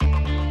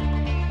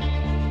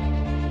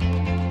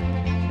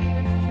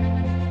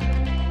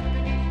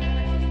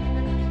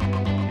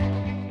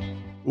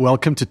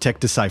Welcome to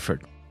Tech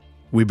Deciphered.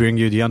 We bring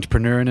you the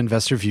entrepreneur and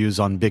investor views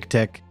on big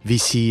tech,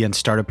 VC, and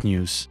startup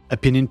news,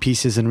 opinion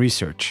pieces, and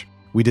research.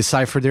 We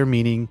decipher their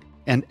meaning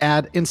and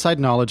add inside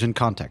knowledge and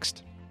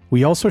context.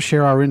 We also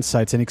share our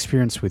insights and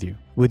experience with you,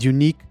 with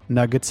unique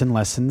nuggets and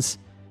lessons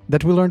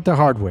that we learned the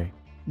hard way.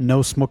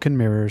 No smoke and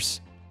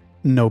mirrors,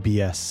 no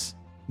BS.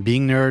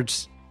 Being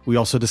nerds, we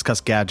also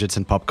discuss gadgets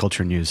and pop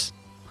culture news.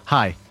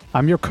 Hi,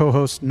 I'm your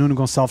co-host, Nuno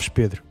Gonçalves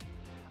Pedro,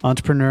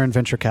 entrepreneur and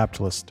venture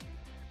capitalist,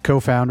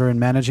 co-founder and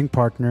managing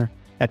partner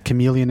at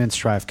Chameleon and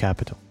Strive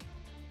Capital.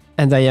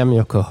 And I am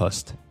your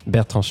co-host,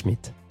 Bertrand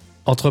Schmidt,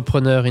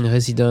 entrepreneur in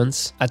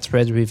residence at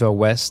Red River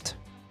West,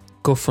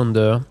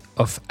 co-founder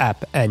of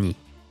App Annie.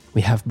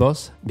 We have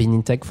both been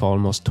in tech for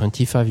almost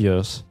 25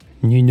 years.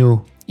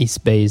 Nuno is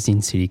based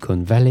in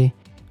Silicon Valley,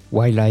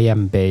 while I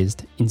am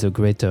based in the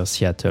greater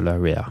Seattle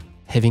area,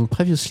 having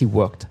previously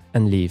worked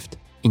and lived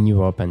in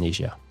Europe and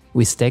Asia.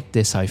 With Tech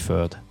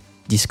Deciphered,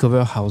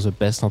 discover how the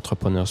best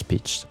entrepreneurs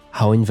pitch,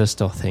 how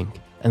investors think,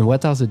 and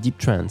what are the deep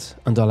trends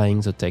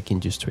underlying the tech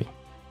industry.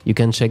 You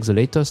can check the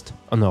latest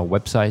on our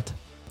website,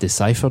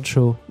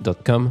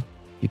 decipheredshow.com.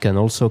 You can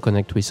also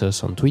connect with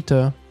us on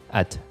Twitter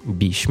at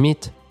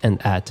bschmidt and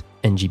at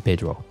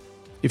ngpedro.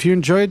 If you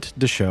enjoyed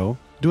the show,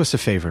 do us a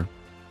favor.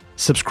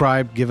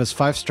 Subscribe, give us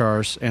 5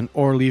 stars, and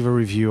or leave a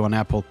review on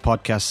Apple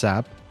Podcasts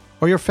app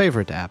or your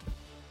favorite app.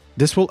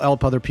 This will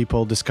help other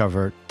people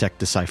discover Tech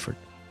Deciphered.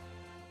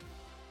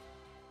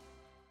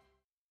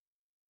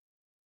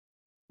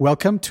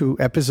 Welcome to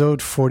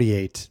episode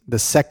 48, the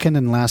second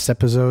and last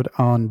episode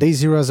on Day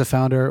Zero as a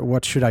founder,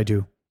 what should I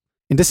do?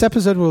 In this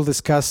episode, we'll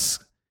discuss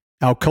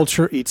how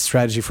culture eats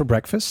strategy for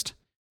breakfast,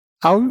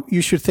 how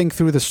you should think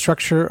through the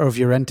structure of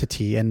your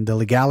entity and the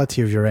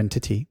legality of your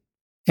entity,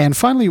 and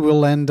finally,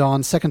 we'll end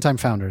on second-time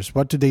founders.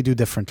 What do they do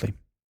differently?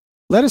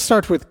 Let us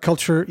start with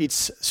culture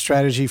eats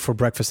strategy for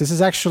breakfast. This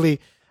is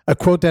actually a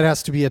quote that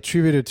has to be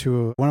attributed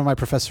to one of my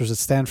professors at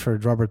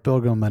Stanford, Robert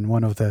Pilgrim,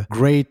 one of the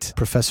great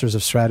professors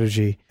of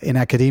strategy in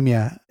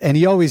academia. And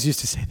he always used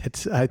to say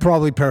that, I'm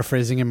probably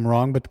paraphrasing him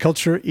wrong, but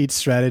culture eats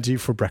strategy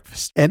for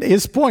breakfast. And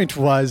his point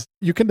was,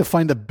 you can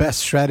define the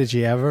best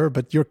strategy ever,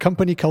 but your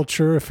company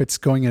culture, if it's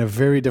going in a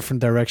very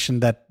different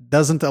direction that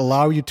doesn't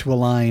allow you to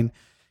align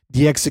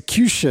the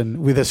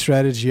execution with the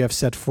strategy you have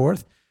set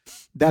forth,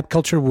 that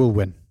culture will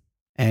win.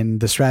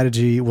 And the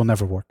strategy will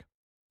never work.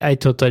 I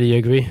totally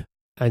agree.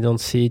 I don't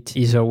see it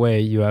either way.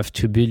 You have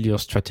to build your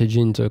strategy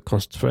in the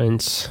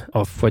constraints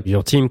of what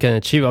your team can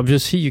achieve.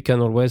 Obviously, you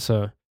can always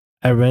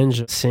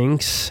arrange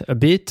things a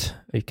bit.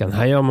 You can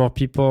hire more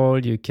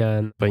people. You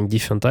can bring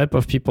different type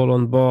of people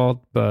on board.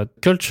 But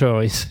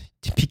culture is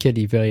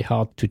typically very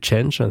hard to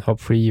change, and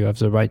hopefully you have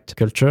the right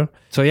culture.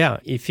 So yeah,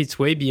 if it's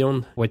way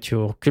beyond what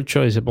your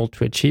culture is able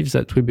to achieve,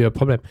 that will be a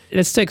problem.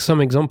 Let's take some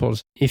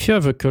examples. If you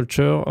have a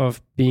culture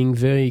of being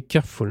very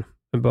careful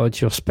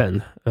about your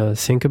spend.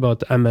 Think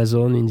about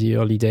Amazon in the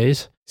early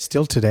days.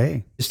 Still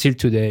today.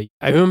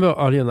 I remember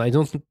early on, I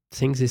don't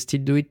think they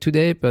still do it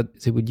today,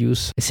 but they would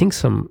use, I think,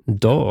 some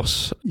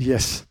doors.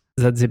 Yes.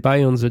 That they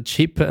buy on the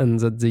cheap and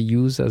that they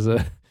use as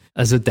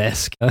a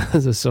desk,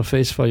 as a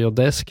surface for your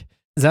desk.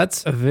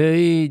 That's a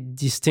very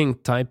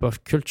distinct type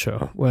of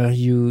culture where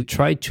you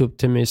try to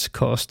optimize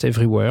cost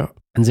everywhere.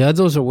 And there are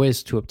other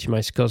ways to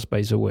optimize cost,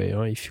 by the way.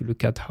 If you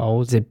look at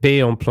how they pay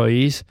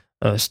employees,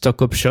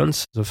 stock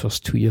options, the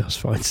first 2 years,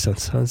 for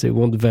instance, they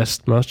won't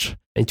vest much.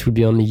 It will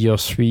be only year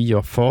 3,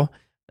 year 4.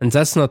 And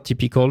that's not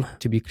typical,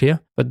 to be clear.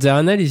 But the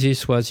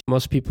analysis was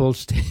most people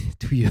stay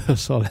 2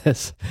 years or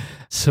less.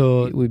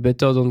 So we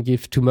better don't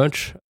give too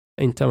much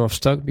in terms of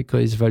stock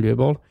because it's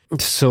valuable.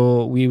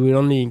 So we will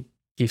only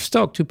give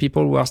stock to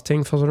people who are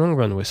staying for the long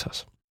run with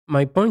us.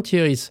 My point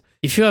here is,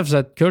 if you have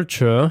that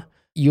culture,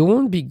 you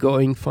won't be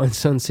going, for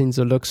instance, in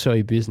the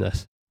luxury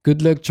business.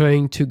 Good luck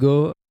trying to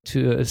go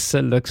to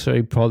sell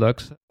luxury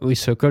products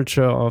with a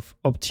culture of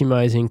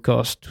optimizing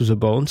cost to the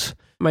bones.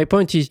 My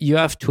point is, you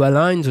have to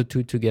align the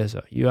two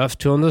together. You have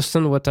to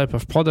understand what type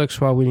of products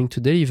you are willing to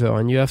deliver,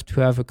 and you have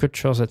to have a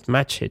culture that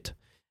match it.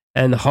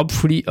 And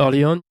hopefully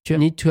early on, you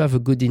need to have a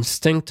good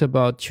instinct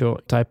about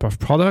your type of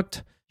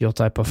product, your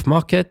type of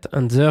market,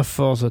 and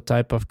therefore the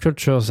type of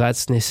culture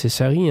that's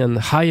necessary, and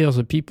hire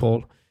the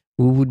people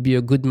who would be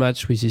a good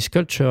match with this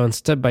culture, and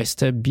step by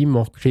step be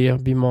more clear,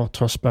 be more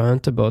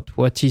transparent about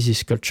what is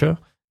this culture,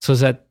 so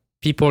that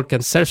people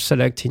can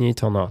self-select in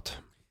it or not.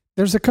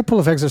 There's a couple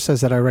of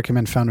exercises that I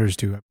recommend founders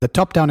do. The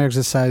top-down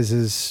exercise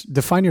is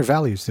define your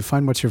values.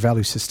 Define what's your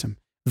value system.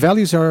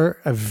 Values are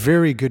a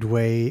very good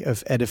way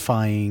of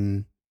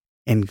edifying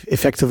and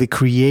effectively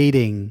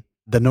creating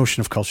the notion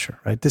of culture,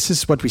 right? This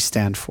is what we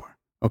stand for,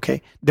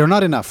 okay? They're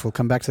not enough. We'll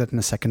come back to that in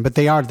a second, but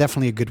they are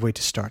definitely a good way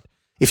to start.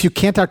 If you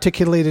can't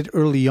articulate it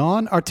early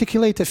on,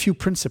 articulate a few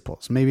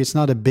principles. Maybe it's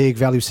not a big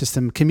value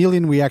system.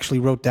 Chameleon, we actually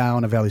wrote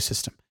down a value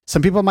system.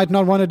 Some people might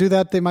not want to do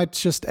that. They might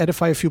just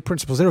edify a few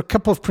principles. There are a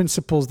couple of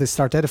principles they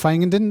start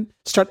edifying and then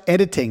start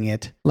editing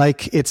it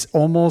like it's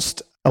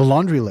almost a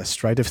laundry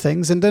list, right, of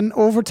things. And then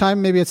over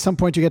time, maybe at some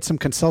point you get some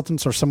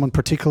consultants or someone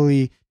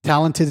particularly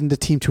talented in the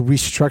team to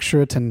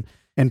restructure it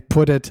and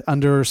put it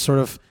under sort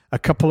of a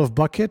couple of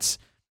buckets,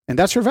 and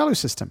that's your value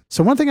system.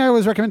 So one thing I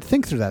always recommend,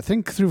 think through that.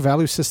 Think through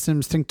value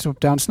systems, think top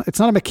down. It's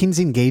not a McKinsey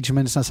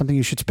engagement. It's not something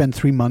you should spend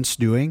 3 months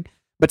doing.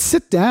 But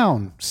sit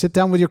down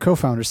with your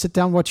co-founder, sit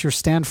down what you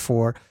stand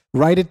for,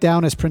 write it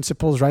down as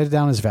principles, write it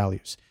down as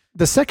values.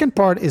 The second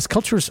part is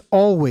culture is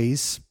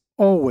always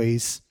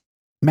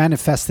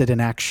manifested in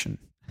action.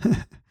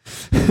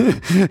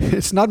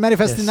 It's not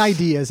manifested in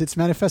ideas. It's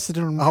manifested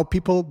in how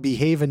people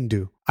behave and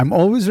do. I'm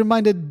always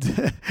reminded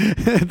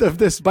of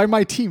this by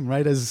my team,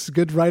 right? As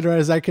good writer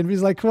as I can be,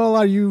 it's like, well,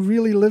 are you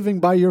really living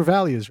by your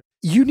values?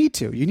 You need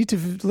to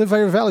live by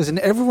your values, and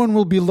everyone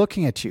will be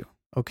looking at you.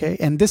 Okay.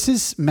 And this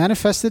is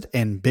manifested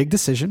in big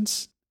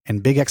decisions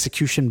and big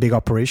execution, big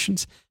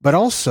operations, but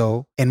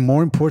also, and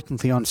more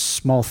importantly, on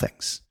small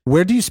things.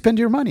 Where do you spend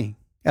your money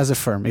as a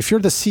firm? If you're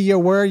the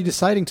CEO, where are you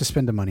deciding to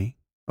spend the money?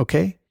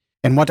 Okay.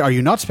 And what are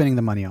you not spending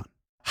the money on?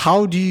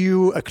 How do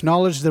you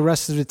acknowledge the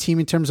rest of the team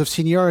in terms of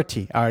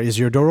seniority? Is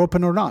your door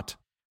open or not?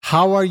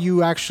 How are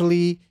you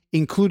actually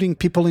including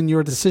people in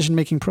your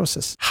decision-making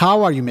process?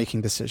 How are you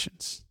making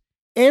decisions?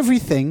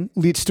 Everything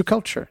leads to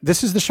culture.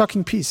 This is the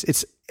shocking piece.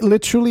 It's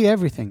literally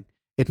everything.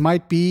 It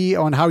might be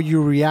on how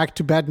you react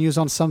to bad news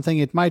on something.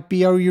 It might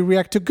be how you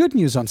react to good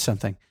news on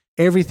something.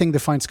 Everything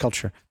defines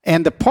culture.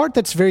 And the part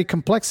that's very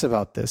complex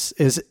about this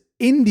is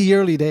in the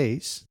early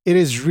days, it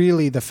is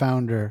really the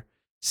founder,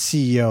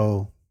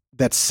 CEO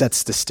that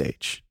sets the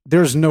stage.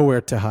 There's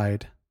nowhere to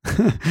hide.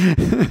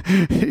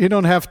 You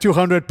don't have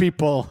 200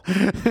 people.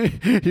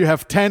 You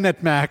have 10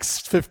 at max,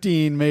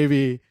 15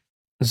 maybe.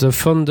 The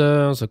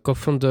founder, the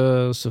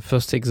co-founders, the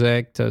first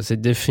exec, they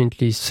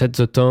definitely set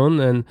the tone.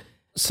 And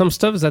some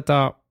stuff that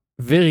are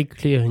very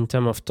clear in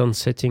terms of tone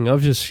setting,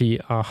 obviously,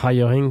 are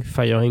hiring,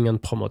 firing,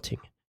 and promoting.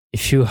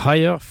 If you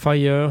hire,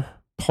 fire,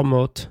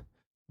 promote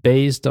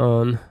based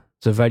on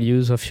the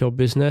values of your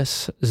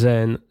business,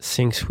 then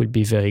things will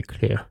be very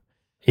clear.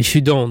 If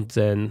you don't,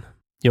 then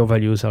your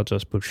values are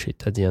just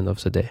bullshit at the end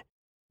of the day.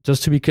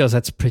 Just to be clear,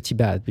 that's pretty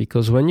bad,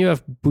 because when you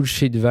have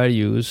bullshit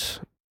values,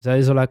 there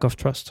is a lack of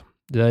trust.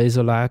 There is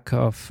a lack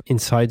of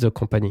inside the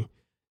company.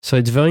 So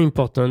it's very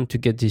important to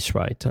get this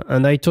right.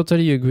 And I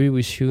totally agree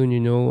with you,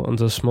 on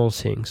the small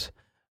things.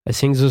 I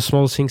think the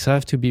small things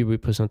have to be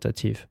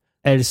representative.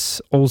 Else,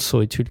 also,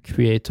 it will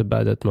create a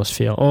bad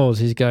atmosphere. Oh,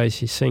 this guy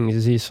is saying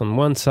this on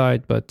one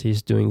side, but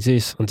he's doing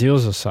this on the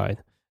other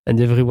side.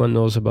 And everyone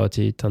knows about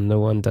it, and no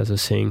one does a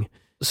thing.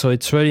 So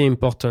it's really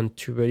important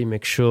to really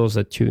make sure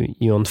that you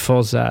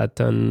enforce that.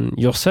 And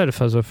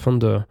yourself, as a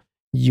founder,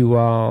 you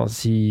are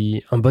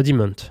the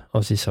embodiment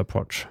of this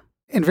approach.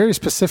 And very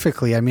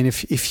specifically, I mean,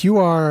 if you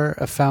are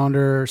a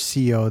founder,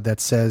 CEO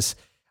that says,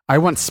 I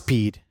want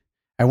speed,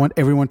 I want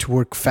everyone to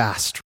work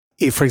fast.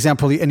 If, for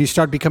example, and you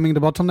start becoming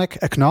the bottleneck,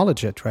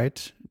 acknowledge it,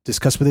 right?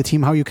 Discuss with the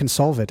team how you can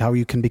solve it, how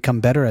you can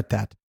become better at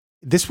that.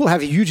 This will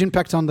have a huge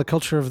impact on the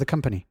culture of the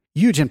company.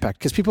 Huge impact,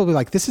 because people will be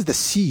like, this is the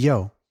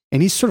CEO,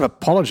 and he's sort of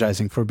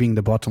apologizing for being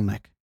the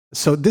bottleneck.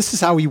 So this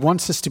is how he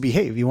wants us to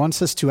behave. He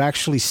wants us to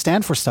actually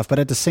stand for stuff, but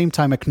at the same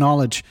time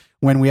acknowledge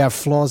when we have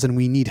flaws and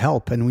we need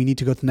help and we need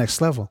to go to the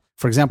next level.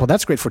 For example,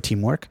 that's great for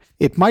teamwork.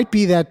 It might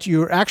be that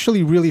you're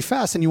actually really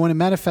fast and you want to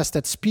manifest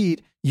that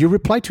speed. You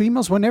reply to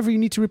emails whenever you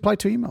need to reply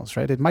to emails,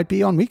 right? It might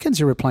be on weekends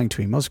you're replying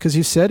to emails because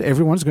you said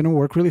everyone's going to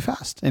work really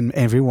fast and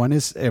everyone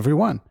is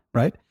everyone,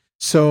 right?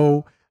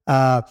 So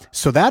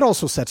that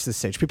also sets the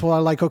stage. People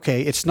are like,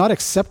 okay, it's not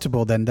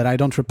acceptable then that I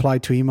don't reply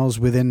to emails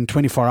within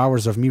 24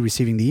 hours of me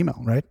receiving the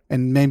email, right?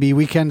 And maybe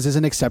weekends is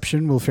an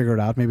exception. We'll figure it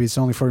out. Maybe it's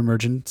only for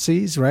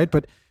emergencies, right?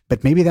 But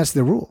maybe that's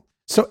the rule.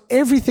 So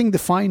everything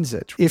defines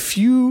it. If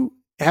you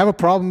have a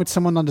problem with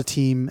someone on the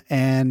team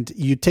and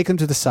you take them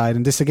to the side,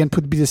 and this again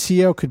could be the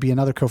CEO, could be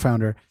another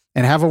co-founder,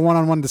 and have a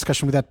one-on-one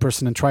discussion with that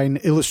person and try and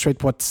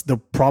illustrate what's the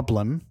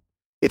problem,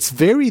 it's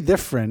very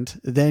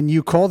different than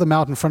you call them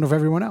out in front of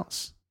everyone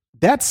else.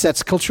 That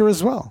sets culture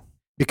as well.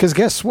 Because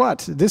guess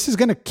what? This is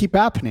going to keep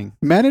happening.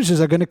 Managers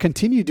are going to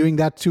continue doing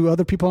that to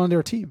other people on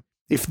their team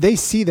if they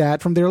see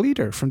that from their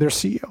leader, from their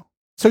CEO.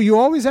 So you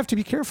always have to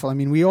be careful. I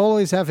mean, we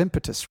always have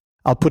impetus.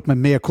 I'll put my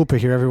mea culpa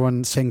here.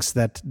 Everyone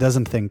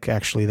doesn't think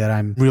actually that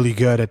I'm really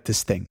good at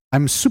this thing.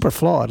 I'm super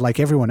flawed like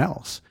everyone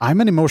else.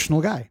 I'm an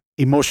emotional guy.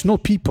 Emotional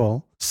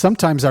people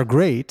sometimes are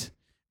great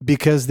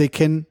because they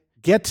can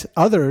get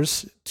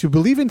others to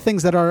believe in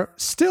things that are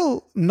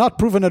still not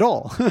proven at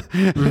all.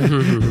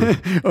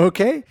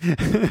 Okay?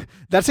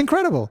 That's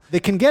incredible. They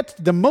can get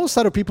the most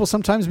out of people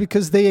sometimes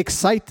because they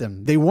excite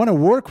them. They want to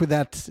work with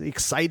that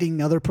exciting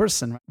other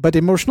person. But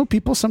emotional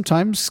people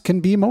sometimes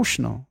can be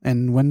emotional.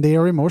 And when they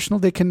are emotional,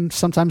 they can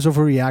sometimes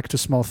overreact to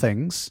small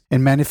things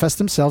and manifest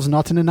themselves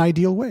not in an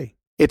ideal way.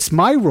 It's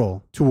my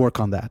role to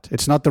work on that.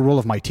 It's not the role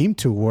of my team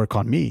to work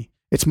on me.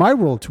 It's my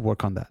role to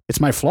work on that.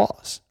 It's my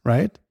flaws,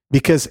 right?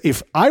 Because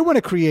if I want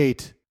to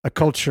create a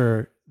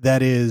culture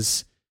that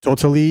is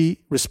totally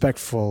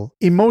respectful,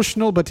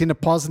 emotional, but in a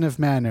positive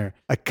manner,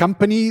 a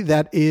company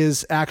that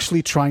is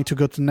actually trying to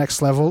go to the next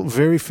level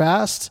very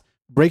fast,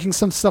 breaking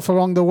some stuff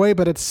along the way,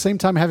 but at the same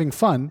time having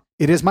fun,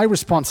 It is my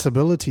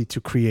responsibility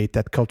to create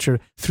that culture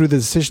through the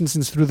decisions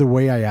and through the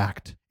way I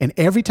act. And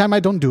every time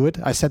I don't do it,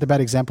 I set a bad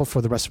example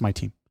for the rest of my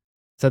team.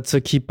 That's a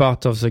key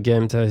part of the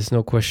game, there is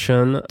no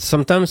question.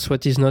 Sometimes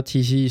what is not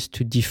easy is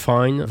to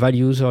define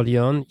values early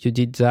on. You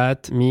did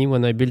that. Me,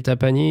 when I built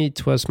Apani,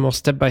 it was more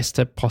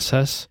step-by-step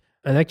process.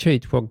 And actually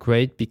it worked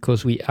great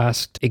because we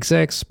asked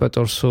execs, but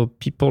also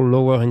people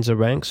lower in the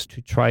ranks to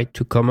try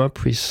to come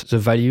up with the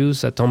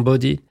values that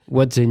embody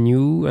what they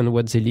knew and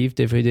what they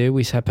lived every day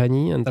with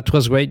Apani. And that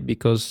was great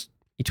because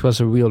it was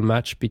a real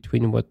match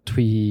between what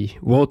we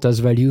wrote as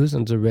values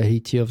and the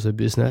reality of the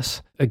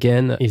business.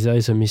 Again, if there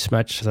is a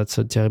mismatch, that's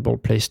a terrible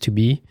place to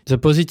be. The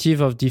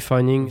positive of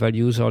defining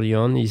values early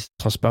on is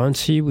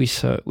transparency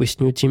with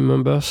new team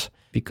members,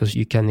 because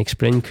you can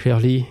explain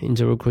clearly in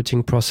the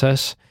recruiting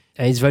process.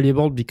 And it's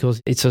valuable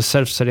because it's a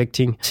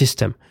self-selecting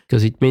system,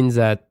 because it means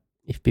that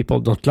if people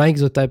don't like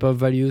the type of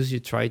values you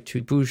try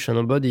to push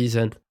on bodies,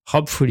 and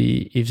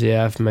hopefully if they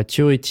have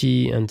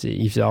maturity and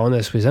if they're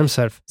honest with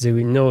themselves, they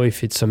will know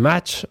if it's a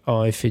match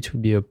or if it will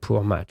be a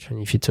poor match.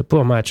 And if it's a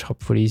poor match,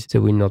 hopefully they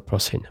will not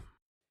proceed.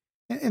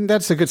 And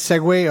that's a good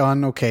segue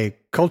on, okay,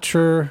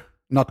 culture,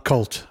 not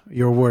cult,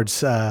 your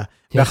words,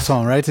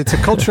 Bertrand, right? It's a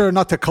culture,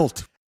 not a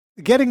cult.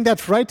 Getting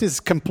that right is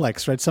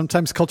complex, right?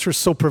 Sometimes culture is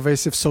so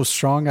pervasive, so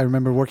strong. I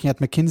remember working at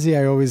McKinsey,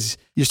 I always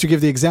used to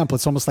give the example.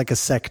 It's almost like a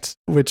sect,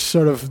 which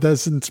sort of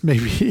doesn't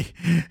maybe...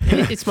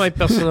 It's my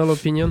personal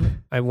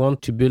opinion. I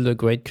want to build a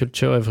great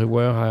culture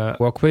everywhere I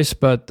work with,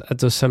 but at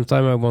the same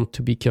time, I want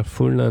to be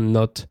careful and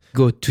not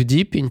go too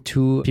deep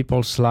into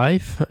people's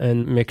life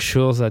and make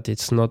sure that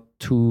it's not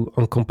too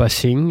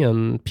encompassing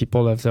and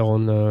people have their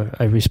own...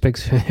 I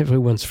respect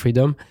everyone's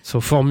freedom. So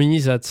for me,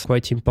 that's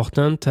quite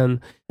important. And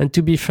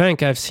to be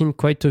frank, I've seen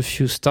quite a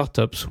few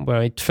startups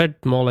where it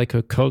felt more like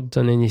a cult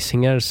than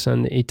anything else,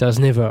 and it has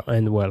never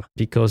ended well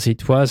because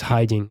it was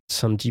hiding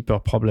some deeper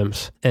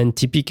problems. And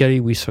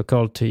typically with a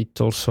cult, it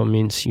also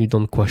means you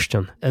don't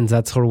question, and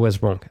that's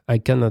always wrong. I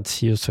cannot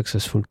see a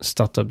successful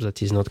startup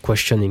that is not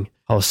questioning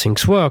how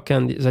things work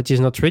and that is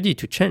not ready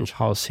to change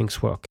how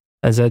things work,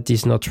 and that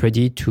is not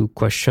ready to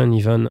question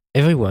even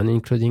everyone,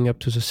 including up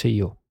to the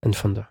CEO and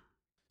founder.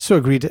 So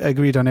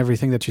agreed on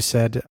everything that you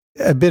said.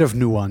 A bit of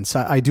nuance.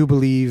 I do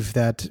believe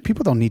that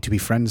people don't need to be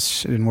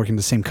friends and work in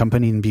the same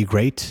company and be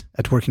great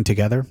at working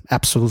together.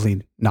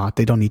 Absolutely not.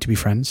 They don't need to be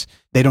friends.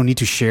 They don't need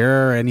to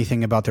share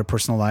anything about their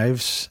personal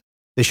lives.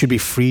 They should be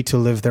free to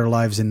live their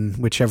lives in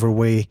whichever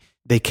way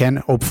they can,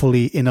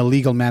 hopefully in a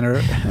legal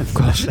manner. Of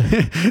course.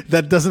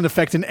 That doesn't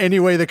affect in any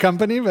way the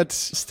company, but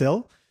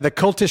still. The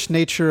cultish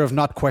nature of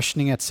not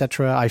questioning,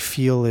 etc., I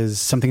feel is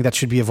something that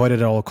should be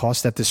avoided at all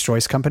costs, that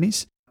destroys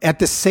companies. At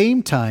the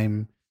same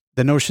time,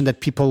 the notion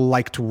that people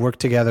like to work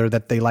together,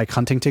 that they like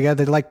hunting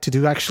together, they like to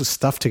do actual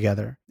stuff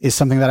together is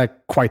something that I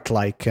quite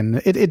like. And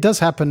it does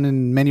happen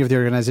in many of the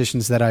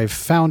organizations that I've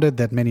founded,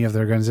 that many of the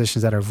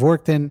organizations that I've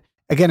worked in.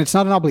 Again, it's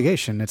not an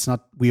obligation. It's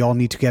not we all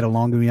need to get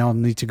along and we all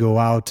need to go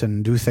out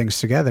and do things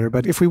together.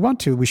 But if we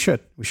want to, we should.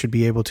 We should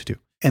be able to do.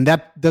 And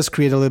that does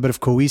create a little bit of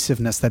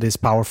cohesiveness that is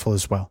powerful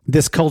as well.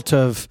 This cult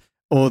of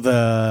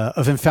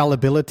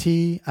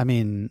infallibility. I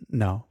mean,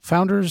 no.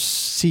 Founders,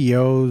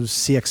 CEOs,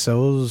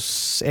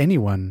 CXOs,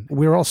 anyone,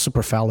 we're all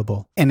super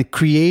fallible. And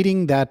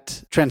creating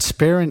that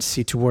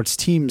transparency towards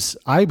teams,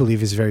 I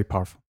believe, is very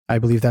powerful. I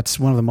believe that's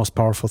one of the most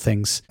powerful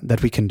things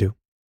that we can do.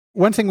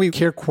 One thing we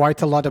care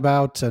quite a lot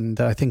about,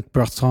 and I think,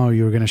 Bertrand,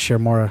 you were going to share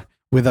more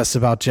with us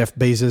about Jeff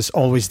Bezos'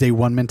 always day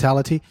one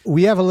mentality.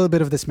 We have a little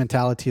bit of this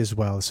mentality as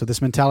well. So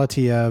this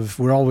mentality of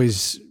we're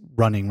always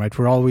running, right?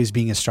 We're always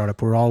being a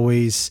startup. We're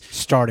always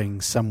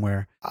starting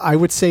somewhere. I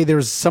would say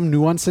there's some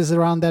nuances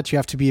around that. You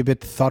have to be a bit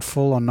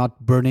thoughtful on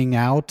not burning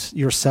out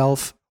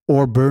yourself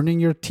or burning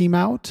your team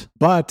out.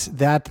 But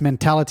that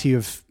mentality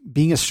of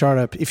being a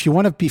startup, if you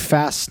want to be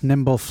fast,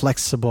 nimble,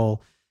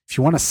 flexible, if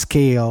you want to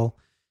scale,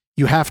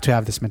 you have to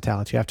have this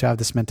mentality. You have to have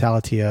this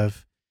mentality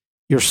of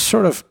you're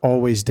sort of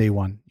always day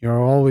one.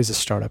 You're always a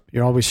startup.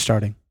 You're always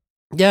starting.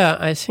 Yeah,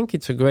 I think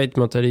it's a great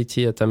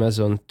mentality at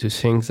Amazon to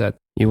think that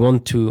you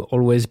want to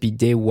always be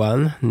day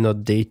one,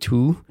 not day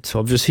two. So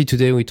obviously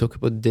today we talk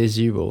about day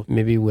zero.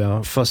 Maybe we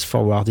are fast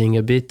forwarding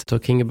a bit,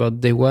 talking about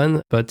day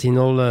one. But in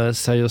all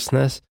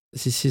seriousness,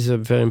 this is a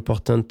very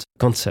important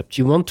concept.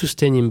 You want to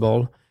stay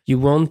nimble. You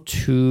want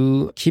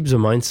to keep the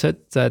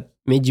mindset that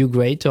made you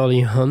great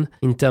early on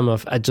in terms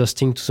of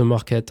adjusting to the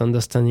market,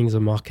 understanding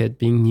the market,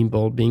 being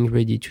nimble, being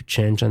ready to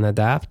change and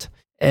adapt.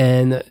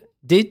 And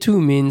day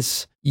two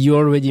means you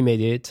already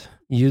made it.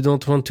 You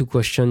don't want to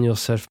question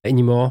yourself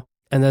anymore.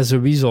 And as a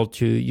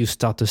result, you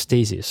start a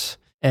stasis.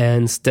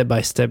 And step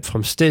by step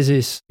from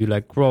stasis, you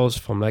like growth.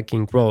 From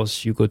liking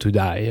growth, you go to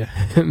die,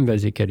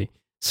 basically.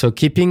 So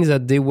keeping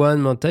that day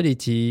one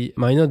mentality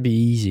might not be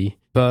easy,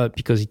 but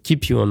because it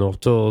keeps you on your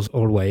toes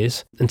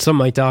always. And some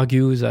might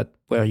argue that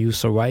were you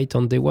so right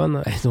on day one?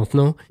 I don't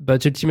know.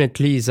 But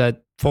ultimately,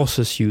 that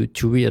forces you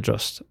to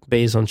readjust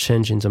based on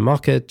change in the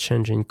market,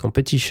 change in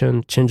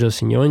competition,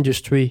 changes in your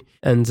industry,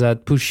 and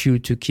that push you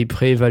to keep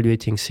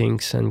reevaluating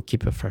things and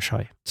keep a fresh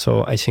eye.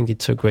 So I think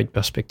it's a great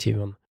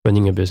perspective on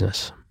running a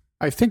business.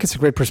 I think it's a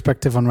great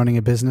perspective on running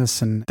a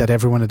business and that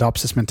everyone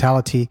adopts this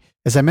mentality.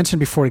 As I mentioned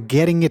before,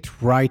 getting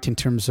it right in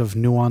terms of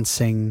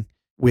nuancing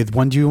with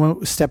when do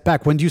you step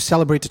back? When do you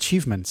celebrate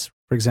achievements?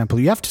 For example,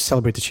 you have to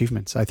celebrate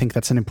achievements. I think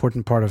that's an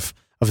important part of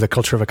the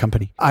culture of a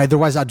company.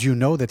 Otherwise, how do you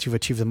know that you've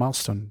achieved a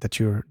milestone, that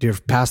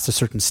you've passed a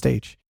certain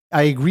stage?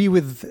 I agree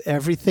with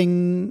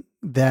everything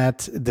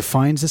that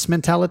defines this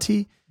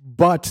mentality,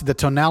 but the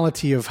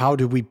tonality of how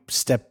do we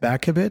step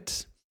back a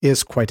bit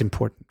is quite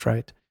important,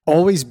 right?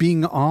 Always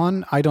being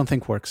on, I don't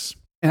think works.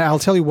 And I'll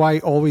tell you why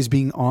always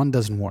being on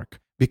doesn't work.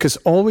 Because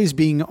always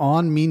being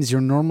on means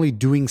you're normally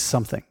doing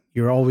something.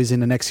 You're always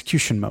in an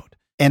execution mode.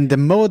 And the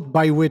mode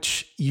by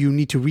which you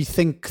need to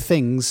rethink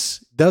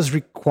things does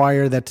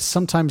require that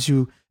sometimes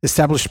you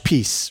establish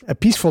peace. A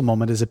peaceful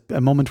moment is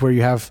a moment where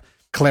you have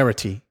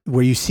clarity,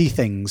 where you see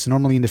things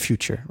normally in the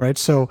future, right?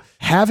 So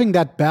having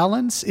that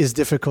balance is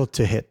difficult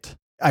to hit.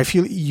 I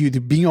feel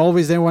being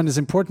always there one is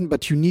important,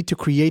 but you need to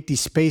create these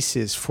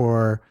spaces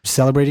for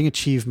celebrating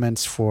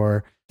achievements,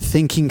 for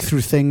thinking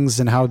through things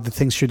and how the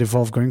things should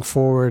evolve going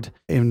forward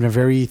in a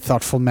very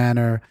thoughtful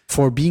manner,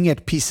 for being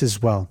at peace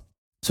as well.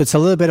 So it's a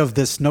little bit of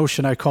this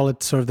notion, I call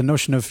it sort of the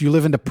notion of you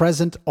live in the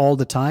present all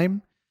the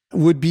time,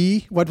 would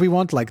be what we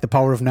want, like the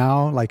power of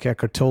now, like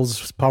Eckhart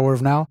Tolle's power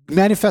of now.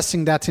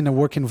 Manifesting that in a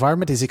work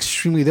environment is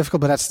extremely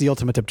difficult, but that's the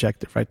ultimate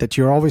objective, right? That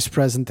you're always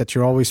present, that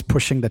you're always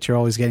pushing, that you're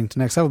always getting to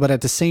the next level, but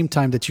at the same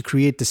time that you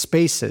create the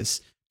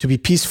spaces to be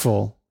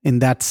peaceful in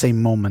that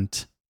same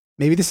moment.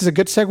 Maybe this is a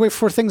good segue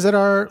for things that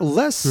are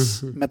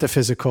less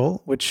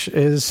metaphysical, which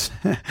is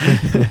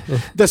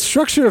the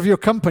structure of your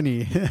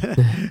company.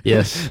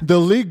 Yes. The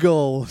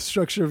legal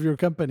structure of your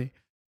company.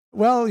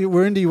 Well,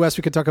 we're in the US,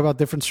 we could talk about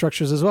different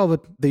structures as well,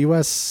 but the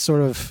US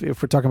sort of,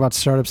 if we're talking about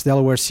startups,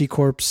 Delaware C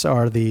Corps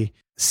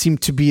seem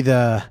to be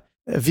the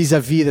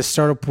vis-a-vis the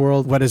startup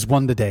world, what has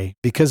won the day.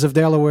 Because of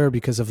Delaware,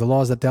 because of the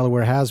laws that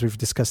Delaware has, we've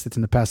discussed it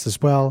in the past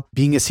as well,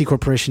 being a C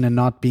corporation and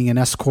not being an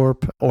S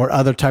Corp or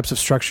other types of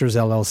structures,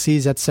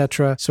 LLCs,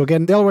 etc. So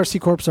again, Delaware C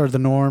Corps are the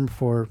norm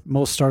for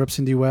most startups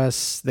in the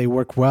US. They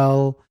work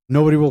well.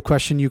 Nobody will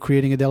question you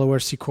creating a Delaware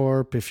C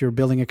Corp. If you're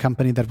building a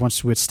company that wants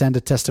to withstand the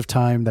test of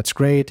time, that's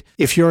great.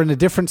 If you're in a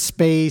different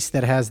space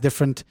that has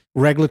different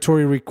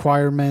regulatory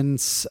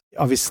requirements,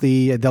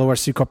 obviously a Delaware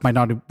C Corp might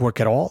not work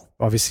at all.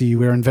 Obviously,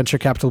 we're in venture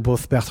capital,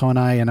 both Bertrand and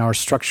I, and our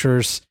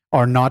structures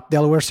are not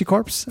Delaware C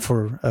Corps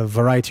for a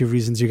variety of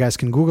reasons you guys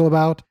can Google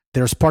about.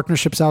 There's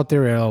partnerships out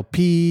there,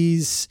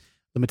 LLPs,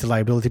 limited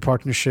liability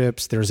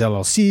partnerships. There's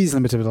LLCs,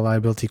 limited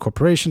liability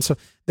corporations. So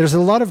there's a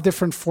lot of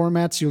different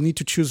formats. You'll need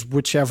to choose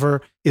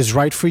whichever is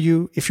right for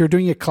you. If you're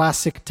doing a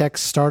classic tech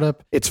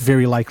startup, it's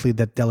very likely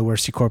that Delaware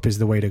C Corp is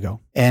the way to go.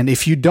 And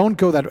if you don't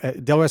go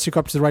that, Delaware C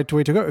Corp is the right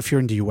way to go if you're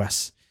in the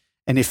US.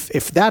 And if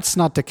that's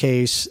not the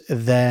case,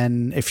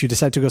 then if you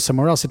decide to go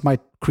somewhere else, it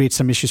might create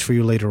some issues for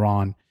you later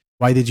on.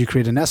 Why did you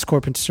create an S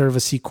Corp instead of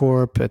a C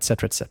Corp, et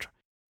cetera, et cetera.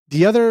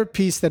 The other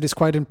piece that is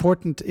quite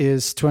important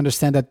is to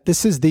understand that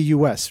this is the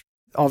US.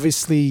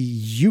 Obviously,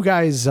 you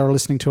guys are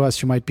listening to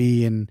us. You might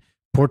be in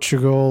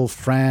Portugal,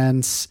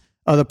 France,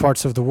 other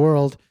parts of the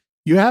world.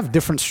 You have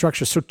different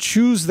structures. So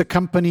choose the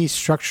company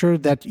structure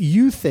that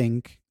you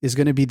think is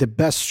going to be the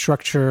best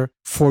structure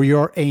for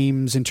your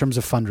aims in terms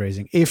of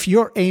fundraising. If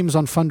your aims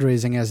on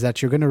fundraising is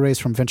that you're going to raise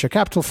from venture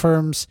capital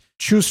firms,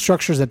 choose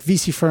structures that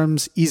VC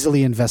firms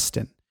easily invest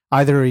in,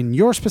 either in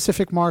your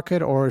specific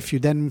market, or if you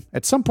then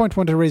at some point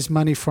want to raise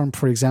money from,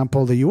 for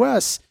example, the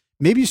US,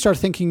 maybe you start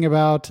thinking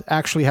about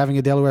actually having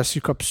a Delaware C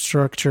Corp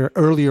structure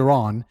earlier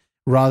on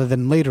rather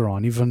than later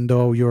on, even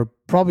though you're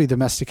probably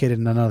domesticated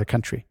in another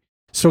country.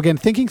 So again,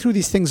 thinking through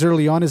these things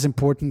early on is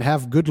important.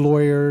 Have good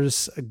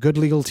lawyers, a good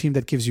legal team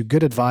that gives you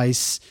good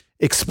advice.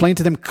 Explain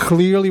to them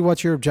clearly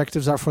what your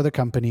objectives are for the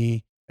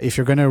company. If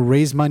you're going to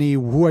raise money,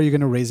 who are you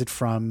going to raise it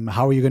from?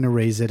 How are you going to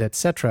raise it,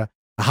 etc.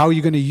 How are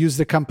you going to use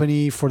the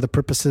company for the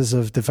purposes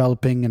of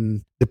developing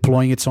and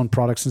deploying its own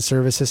products and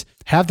services?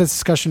 Have the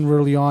discussion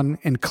early on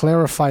and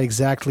clarify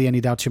exactly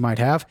any doubts you might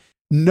have.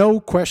 No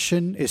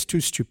question is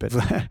too stupid.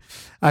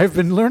 I've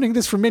been learning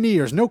this for many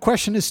years. No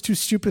question is too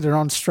stupid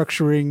around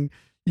structuring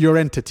your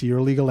entity,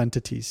 your legal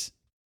entities.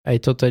 I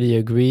totally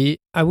agree.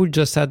 I would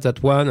just add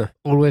that one,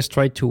 always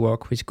try to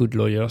work with good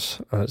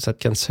lawyers. That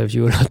can save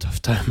you a lot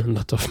of time and a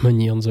lot of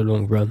money on the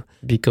long run,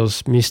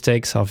 because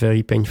mistakes are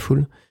very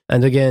painful.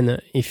 And again,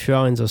 if you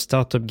are in the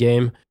startup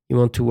game, you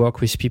want to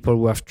work with people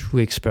who have true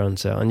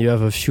experience there. And you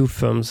have a few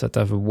firms that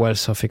have a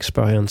wealth of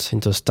experience in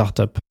the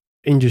startup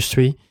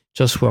industry.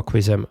 Just work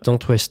with them.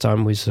 Don't waste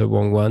time with the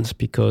wrong ones,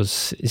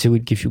 because they will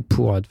give you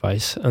poor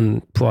advice.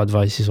 And poor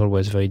advice is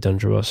always very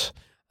dangerous.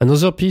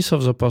 Another piece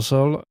of the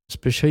puzzle,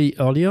 especially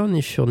early on,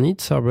 if your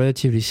needs are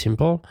relatively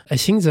simple, I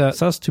think there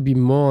has to be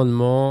more and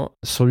more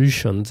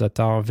solutions that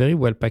are very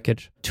well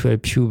packaged to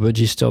help you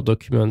register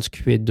documents,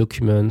 create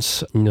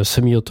documents in a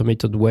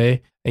semi-automated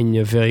way, in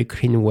a very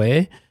clean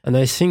way. And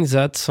I think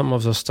that's some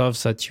of the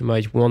stuff that you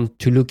might want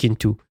to look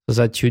into, so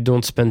that you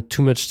don't spend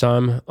too much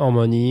time or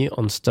money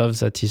on stuff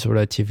that is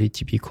relatively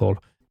typical.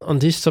 On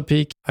this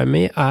topic, I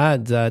may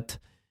add that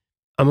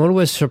I'm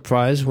always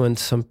surprised when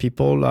some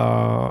people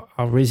are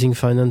raising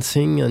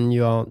financing and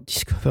you are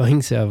discovering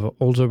they have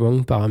all the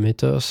wrong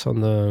parameters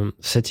on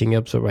setting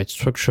up the right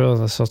structure,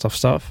 that sort of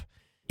stuff.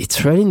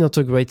 It's really not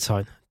a great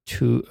sign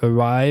to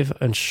arrive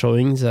and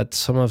showing that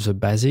some of the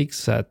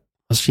basics that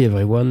mostly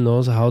everyone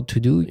knows how to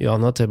do, you are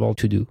not able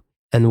to do.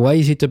 And why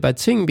is it a bad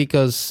thing?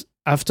 Because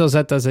after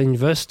that, as an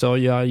investor,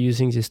 you are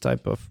using this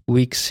type of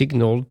weak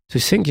signal to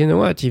think, you know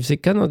what, if they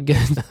cannot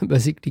get the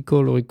basic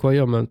legal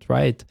requirement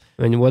right,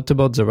 I mean, what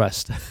about the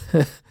rest?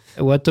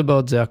 What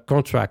about their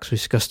contracts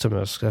with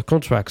customers, their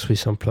contracts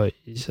with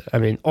employees? I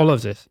mean, all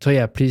of this. So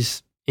yeah,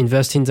 please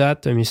invest in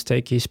that. A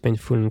mistake is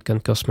painful and can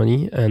cost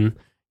money, and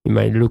you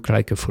might look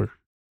like a fool.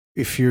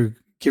 If you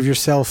give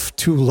yourself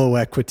too low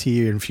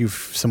equity, or if you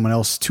someone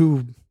else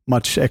too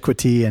much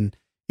equity, and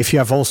if you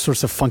have all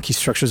sorts of funky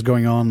structures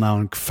going on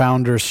now,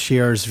 founders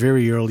shares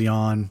very early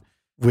on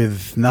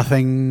with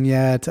nothing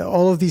yet,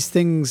 all of these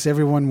things,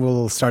 everyone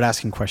will start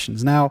asking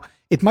questions. Now,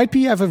 it might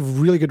be you have a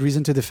really good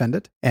reason to defend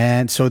it,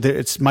 and so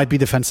it might be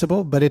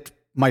defensible, but it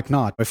might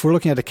not. If we're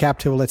looking at a cap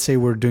table, let's say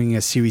we're doing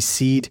a Series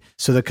seed,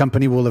 so the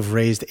company will have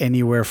raised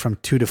anywhere from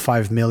 2 to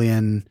 5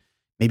 million,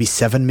 maybe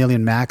 7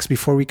 million max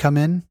before we come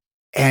in.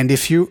 And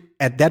if you,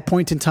 at that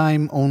point in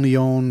time, only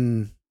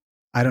own,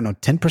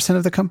 10%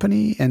 of the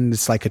company, and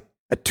it's like a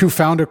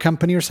two-founder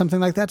company or something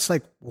like that, it's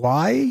like,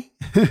 why?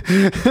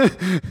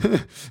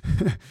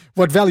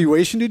 What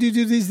valuation did you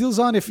do these deals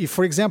on? If,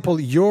 for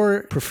example,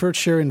 your preferred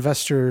share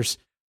investors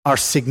are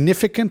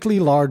significantly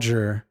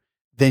larger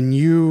than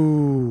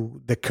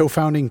you, the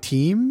co-founding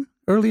team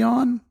early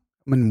on,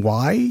 I mean,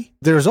 why?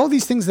 There's all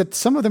these things that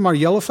some of them are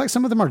yellow flags,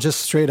 some of them are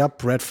just straight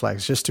up red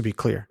flags, just to be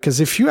clear.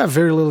 Because if you have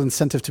very little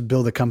incentive to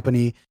build a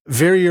company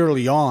very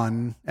early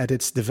on at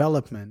its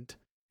development,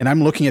 and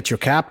I'm looking at your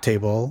cap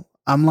table,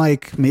 I'm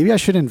like, maybe I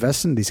should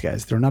invest in these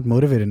guys. They're not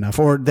motivated enough.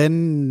 Or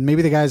then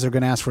maybe the guys are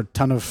going to ask for a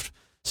ton of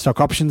stock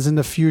options in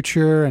the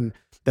future, and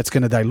that's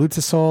going to dilute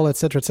us all, et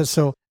cetera, et cetera.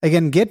 So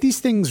again, get these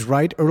things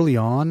right early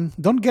on.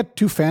 Don't get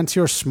too fancy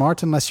or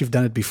smart unless you've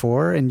done it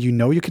before and you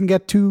know you can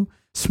get too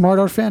smart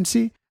or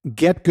fancy.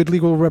 Get good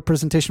legal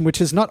representation, which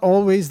is not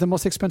always the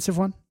most expensive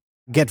one.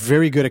 Get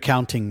very good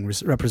accounting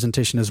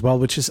representation as well,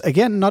 which is,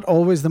 again, not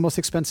always the most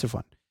expensive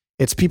one.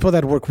 It's people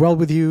that work well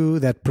with you,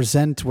 that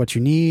present what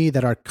you need,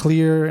 that are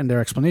clear in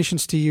their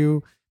explanations to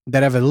you,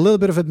 that have a little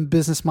bit of a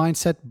business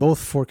mindset, both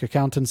for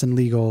accountants and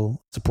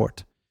legal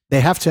support.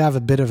 They have to have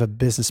a bit of a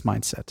business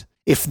mindset.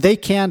 If they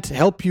can't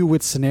help you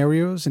with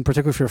scenarios, in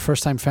particular if you're a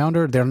first-time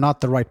founder, they're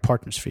not the right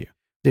partners for you.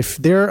 If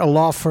they're a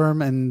law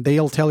firm and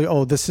they'll tell you,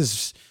 oh, this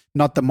is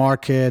not the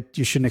market,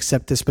 you shouldn't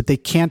accept this, but they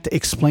can't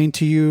explain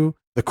to you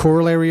the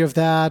corollary of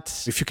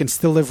that, if you can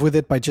still live with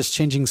it by just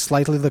changing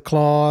slightly the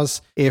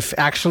clause, if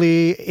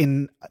actually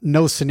in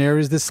no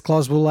scenarios this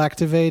clause will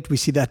activate. We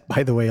see that,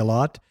 by the way, a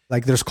lot.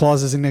 Like there's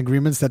clauses in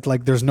agreements that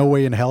like there's no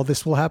way in hell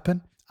this will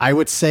happen. I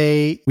would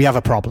say we have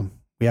a problem.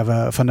 We have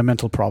a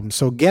fundamental problem.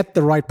 So get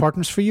the right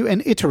partners for you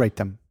and iterate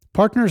them.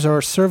 Partners are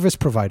service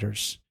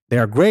providers. They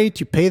are great.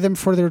 You pay them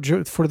for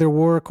their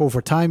work. Over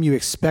time, you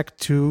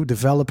expect to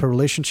develop a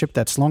relationship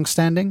that's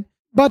long-standing.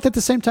 But at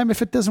the same time,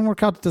 if it doesn't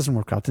work out, it doesn't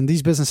work out. And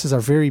these businesses are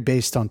very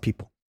based on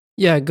people.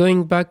 Yeah,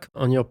 going back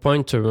on your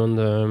point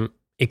around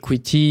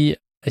equity,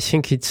 I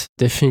think it's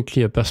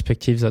definitely a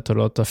perspective that a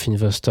lot of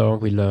investors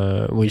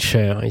will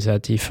share, is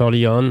that if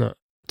early on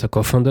the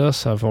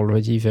co-founders have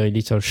already very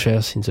little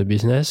shares in the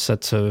business,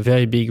 that's a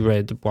very big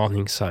red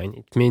warning sign.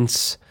 It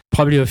means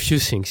probably a few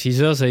things.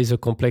 Either there is a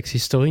complex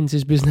history in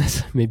this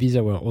business. Maybe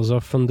there were other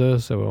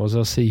founders, there were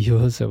other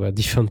CEOs, there were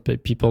different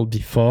people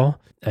before.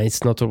 And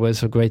it's not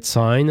always a great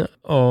sign.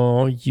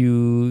 Or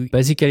you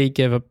basically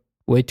gave up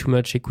way too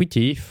much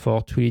equity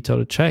for too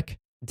little a check.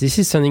 This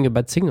is sending a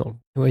bad signal.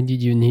 When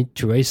did you need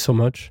to raise so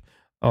much?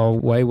 Or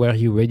why were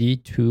you ready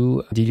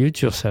to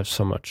dilute yourself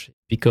so much?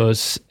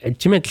 Because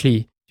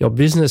ultimately, your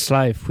business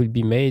life will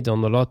be made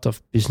on a lot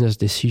of business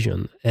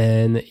decisions.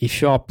 And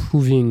if you are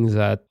proving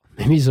that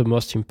maybe the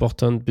most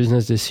important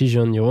business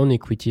decision, your own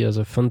equity as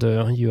a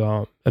founder, you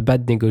are a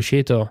bad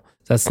negotiator,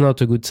 that's not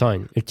a good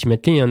sign.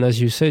 Ultimately, and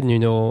as you said,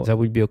 there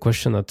will be a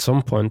question at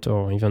some point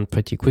or even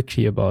pretty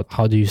quickly about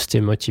how do you stay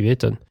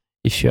motivated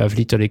if you have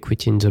little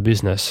equity in the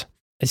business.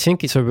 I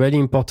think it's a really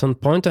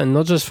important point, and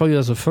not just for you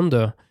as a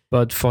founder,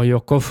 but for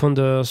your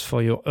co-founders,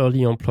 for your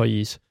early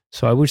employees.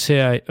 So I would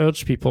say I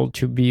urge people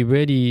to be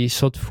really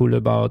thoughtful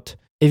about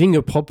having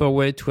a proper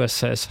way to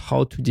assess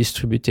how to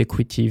distribute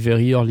equity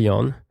very early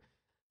on,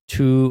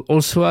 to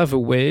also have a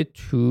way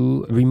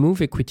to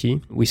remove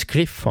equity with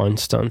cliff, for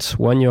instance,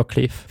 1 year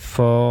cliff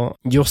for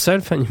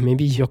yourself and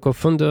maybe your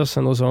co-founders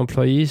and other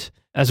employees,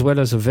 as well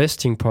as a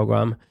vesting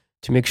program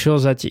to make sure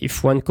that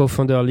if one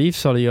co-founder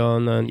leaves early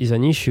on and is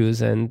an issue,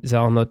 then they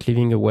are not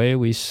leaving away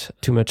with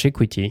too much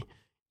equity.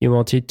 You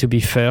want it to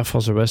be fair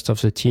for the rest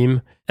of the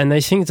team. And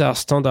I think there are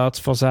standards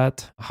for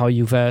that, how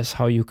you vest,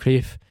 how you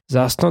cliff.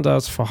 There are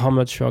standards for how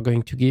much you are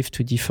going to give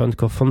to different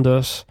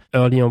co-founders,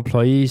 early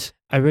employees.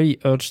 I really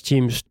urge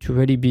teams to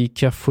really be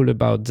careful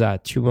about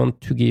that. You want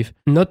to give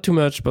not too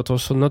much, but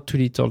also not too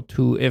little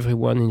to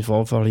everyone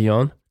involved early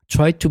on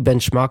try to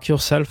benchmark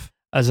yourself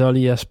as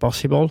early as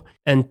possible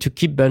and to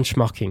keep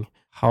benchmarking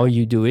how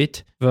you do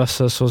it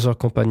versus other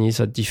companies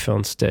at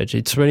different stage.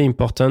 It's really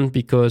important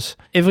because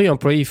every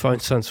employee, for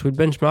instance, will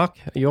benchmark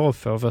your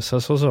offer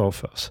versus other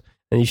offers.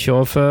 And if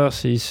your offer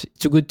is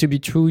too good to be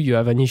true, you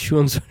have an issue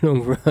on the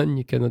long run,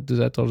 you cannot do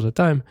that all the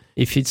time.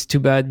 If it's too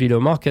bad below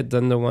market,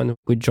 then no one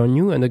will join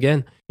you. And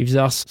again, if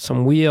there's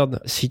some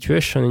weird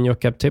situation in your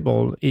cap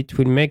table, it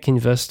will make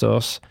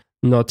investors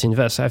not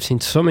invest. I've seen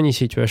so many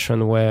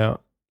situations where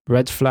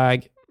red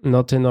flag,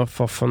 not enough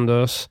for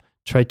founders,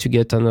 try to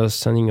get an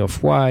understanding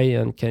of why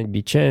and can it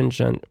be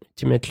changed. And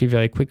ultimately,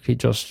 very quickly,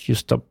 just you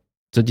stop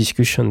the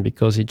discussion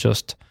because it's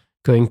just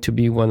going to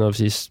be one of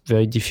these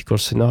very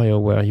difficult scenario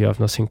where you have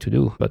nothing to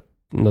do but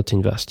not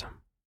invest.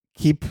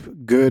 Keep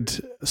good,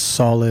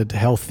 solid,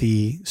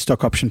 healthy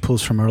stock option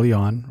pools from early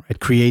on, right?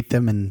 Create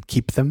them and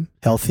keep them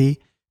healthy.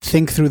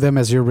 Think through them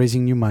as you're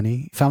raising new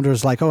money.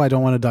 Founders like, oh, I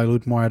don't want to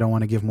dilute more. I don't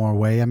want to give more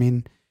away. I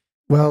mean,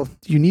 well,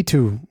 you need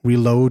to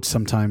reload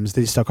sometimes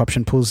these stock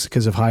option pools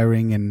because of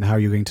hiring and how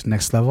you're going to the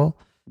next level.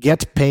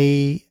 Get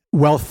pay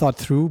well thought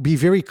through. Be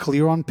very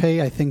clear on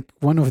pay. I think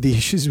one of the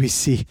issues we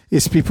see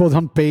is people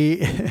don't pay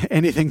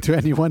anything to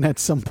anyone at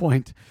some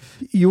point.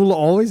 You will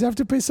always have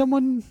to pay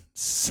someone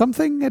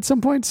something at some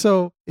point.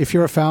 So if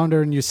you're a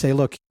founder and you say,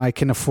 look, I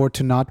can afford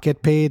to not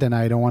get paid and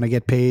I don't want to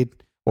get paid,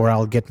 or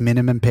I'll get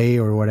minimum pay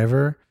or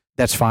whatever,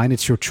 that's fine.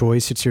 It's your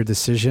choice. It's your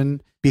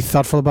decision. Be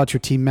thoughtful about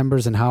your team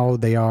members and how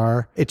they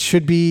are. It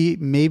should be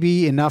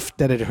maybe enough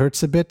that it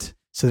hurts a bit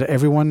so that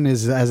everyone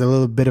has a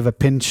little bit of a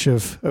pinch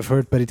of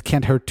hurt, but it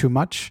can't hurt too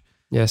much.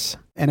 Yes.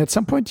 And at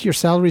some point, your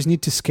salaries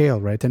need to scale,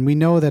 right? And we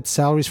know that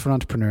salaries for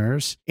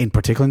entrepreneurs, in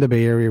particular in the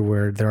Bay Area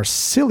where there are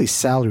silly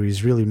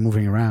salaries really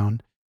moving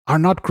around, are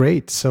not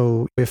great.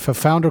 So if a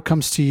founder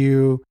comes to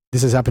you,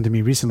 this has happened to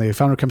me recently, a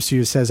founder comes to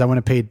you and says, I want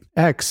to pay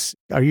X.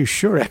 Are you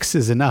sure X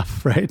is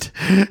enough, right?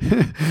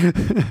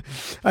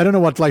 I don't know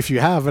what life you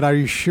have, but are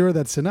you sure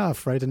that's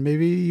enough, right? And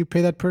maybe you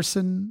pay that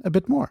person a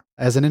bit more.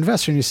 As an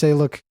investor, and you say,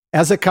 look,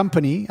 as a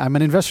company, I'm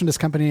an investor in this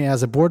company,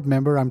 as a board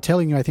member, I'm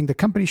telling you, I think the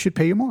company should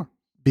pay you more.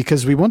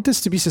 Because we want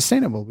this to be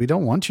sustainable. We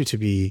don't want you to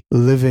be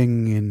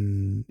living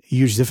in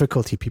huge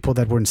difficulty, people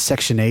that were in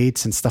Section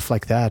 8s and stuff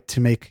like that to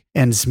make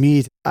ends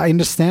meet. I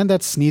understand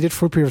that's needed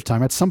for a period of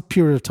time. At some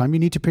period of time, you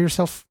need to pay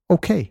yourself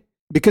okay.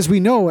 Because we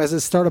know as a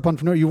startup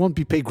entrepreneur, you won't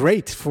be paid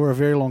great for a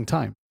very long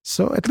time.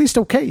 So at least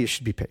okay, you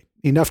should be paid.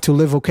 Enough to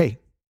live okay.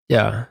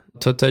 Yeah,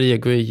 totally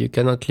agree. You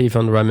cannot live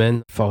on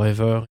ramen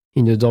forever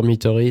in a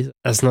dormitory.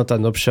 That's not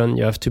an option.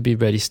 You have to be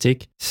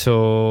realistic.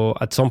 So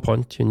at some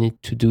point, you need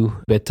to do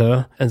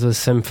better. And the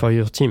same for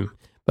your team.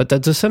 But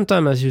at the same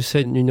time, as you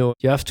said, you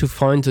have to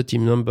find the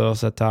team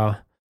members that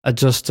are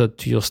adjusted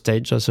to your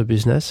stage as a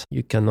business.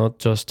 You cannot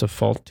just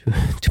afford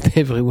to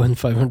pay everyone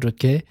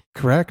 500K.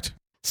 Correct.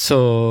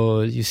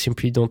 So you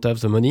simply don't have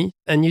the money.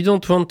 And you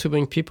don't want to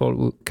bring people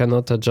who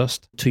cannot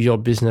adjust to your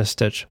business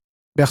stage.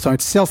 Bertrand,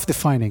 it's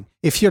self-defining.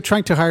 If you're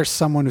trying to hire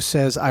someone who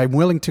says, I'm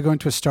willing to go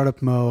into a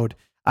startup mode,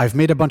 I've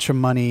made a bunch of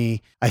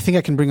money, I think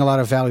I can bring a lot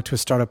of value to a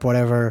startup,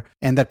 whatever,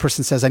 and that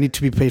person says, I need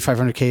to be paid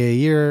 500K a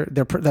year,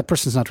 that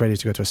person's not ready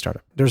to go to a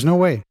startup. There's no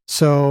way.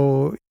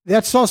 So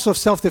that's also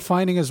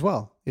self-defining as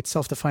well. It's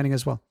self-defining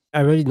as well.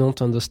 I really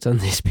don't understand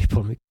these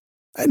people.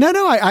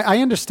 No, I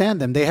understand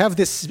them. They have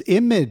this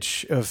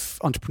image of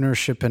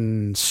entrepreneurship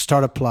and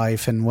startup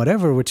life and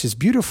whatever, which is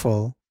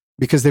beautiful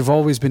because they've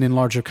always been in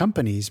larger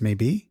companies,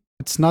 maybe.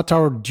 It's not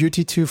our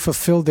duty to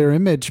fulfill their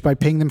image by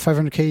paying them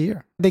 500K a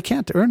year. They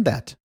can't earn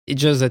that. It's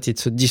just that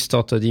it's a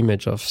distorted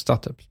image of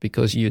startups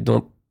because you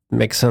don't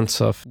make sense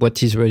of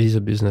what is really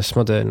the business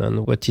model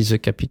and what is the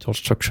capital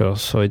structure.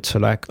 So it's a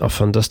lack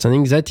of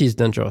understanding. That is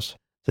dangerous.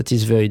 That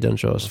is very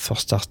dangerous for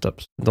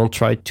startups. Don't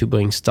try to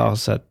bring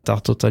stars that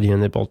are totally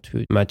unable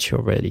to match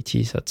your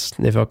reality. That's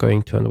never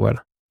going to end well.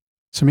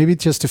 So maybe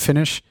just to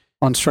finish,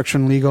 on structure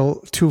and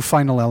legal, two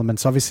final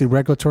elements. Obviously,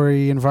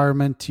 regulatory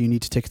environment, you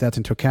need to take that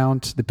into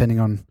account depending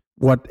on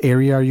what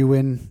area are you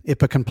in.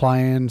 HIPAA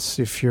compliance,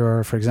 if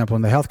you're, for example,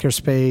 in the healthcare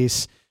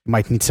space, you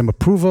might need some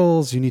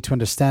approvals. You need to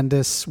understand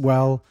this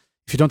well.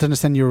 If you don't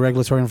understand your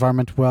regulatory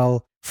environment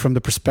well, from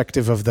the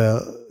perspective of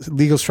the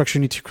legal structure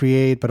you need to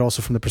create, but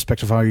also from the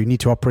perspective of how you need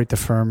to operate the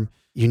firm,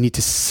 you need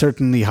to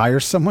certainly hire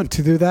someone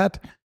to do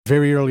that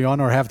very early on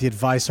or have the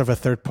advice of a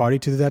third party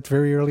to do that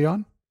very early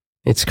on.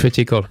 It's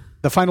critical.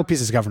 The final piece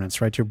is governance,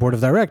 right? Your board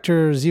of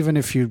directors, even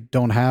if you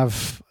don't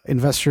have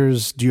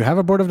investors, do you have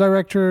a board of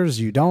directors?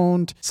 You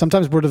don't.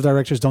 Sometimes board of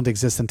directors don't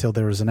exist until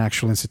there is an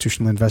actual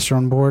institutional investor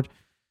on board.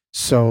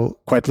 So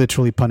quite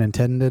literally, pun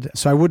intended.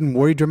 So I wouldn't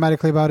worry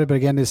dramatically about it. But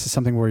again, this is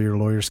something where your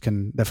lawyers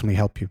can definitely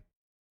help you.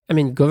 I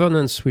mean,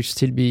 governance will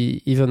still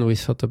be, even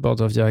without a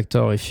board of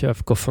directors, if you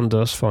have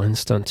co-founders, for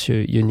instance,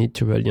 you need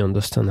to really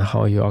understand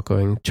how you are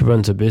going to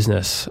run the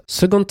business.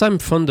 Second-time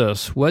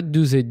founders, what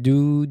do they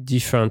do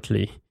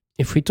differently?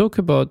 If we talk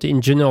about,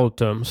 in general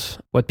terms,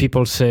 what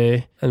people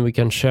say, and we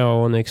can share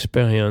our own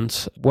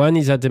experience, one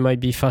is that they might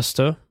be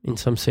faster in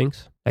some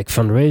things, like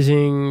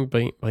fundraising,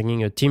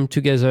 bringing a team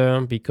together,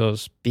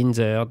 because been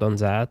there, done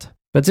that.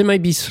 But they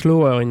might be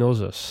slower in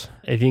others.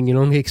 Having a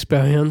long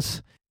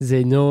experience,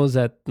 they know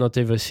that not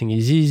everything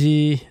is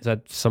easy,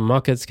 that some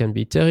markets can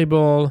be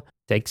terrible,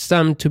 takes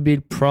time to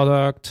build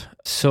product.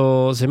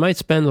 So they might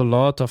spend a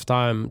lot of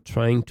time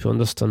trying to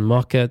understand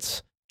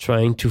markets,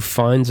 trying to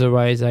find the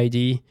right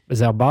idea.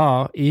 Their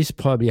bar is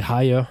probably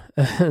higher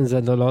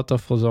than a lot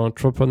of other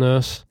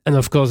entrepreneurs. And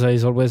of course, there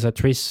is always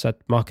that risk that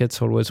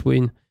markets always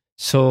win.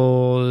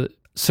 So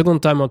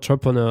second-time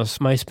entrepreneurs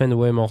might spend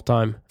way more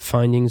time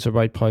finding the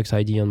right product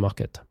idea on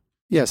market.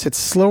 Yes, it's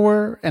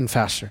slower and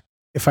faster.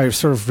 If I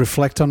sort of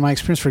reflect on my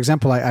experience, for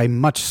example, I'm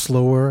much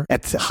slower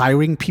at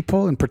hiring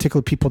people, in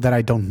particular people that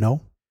I don't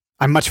know.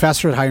 I'm much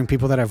faster at hiring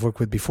people that I've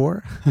worked with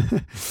before.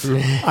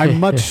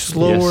 I'm much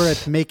slower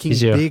at making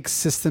big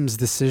systems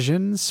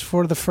decisions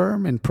for the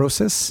firm and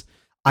process.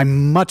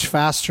 I'm much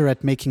faster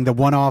at making the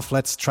one-off,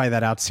 let's try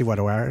that out, see what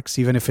works,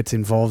 even if it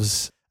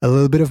involves a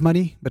little bit of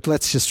money, but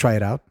let's just try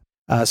it out.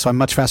 So I'm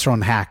much faster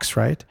on hacks,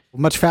 right?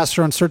 Much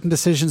faster on certain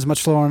decisions,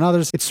 much slower on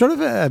others. It's sort of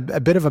a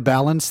bit of a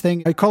balance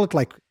thing. I call it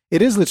like,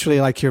 it is literally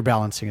like you're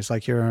balancing. It's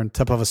like you're on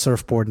top of a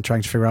surfboard and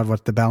trying to figure out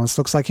what the balance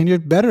looks like. And you're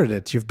better at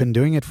it. You've been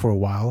doing it for a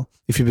while.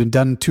 If you've been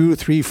done 2,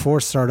 3, 4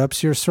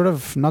 startups, you're sort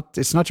of not,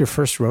 it's not your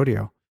first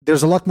rodeo.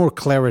 There's a lot more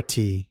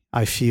clarity,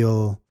 I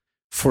feel,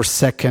 for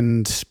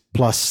second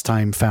plus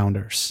time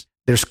founders.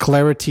 There's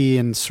clarity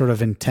and sort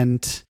of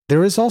intent.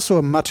 There is also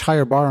a much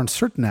higher bar on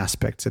certain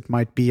aspects. It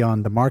might be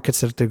on the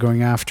markets that they're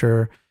going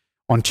after,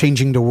 on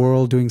changing the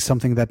world, doing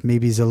something that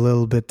maybe is a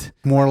little bit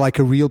more like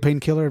a real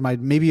painkiller. It might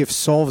maybe have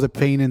solved a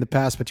pain in the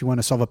past, but you want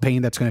to solve a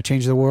pain that's going to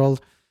change the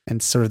world.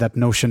 And sort of that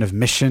notion of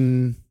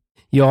mission.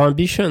 Your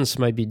ambitions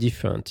might be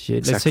different.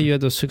 Exactly. Let's say you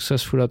had a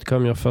successful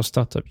outcome, your first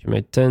startup. You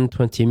made 10,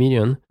 20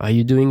 million. Are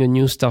you doing a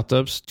new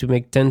startups to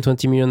make 10,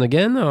 20 million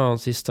again? Or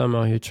this time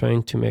are you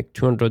trying to make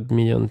 200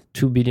 million,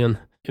 2 billion?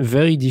 A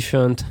very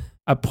different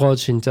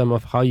approach in terms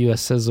of how you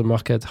assess the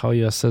market, how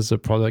you assess the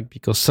product,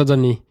 because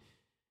suddenly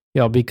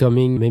you are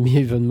becoming maybe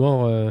even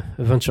more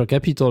venture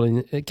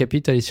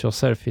capitalist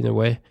yourself in a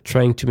way,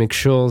 trying to make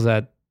sure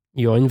that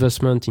your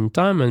investment in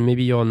time and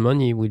maybe your own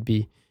money will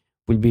be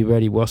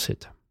really worth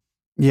it.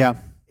 Yeah.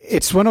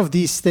 It's one of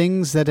these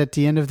things that at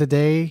the end of the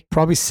day,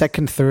 probably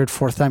second, third,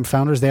 fourth time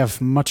founders, they have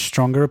much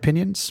stronger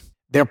opinions.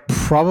 They're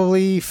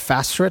probably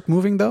faster at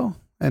moving though.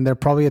 And they're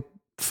probably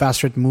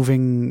faster at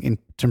moving in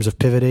terms of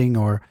pivoting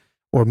or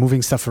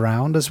moving stuff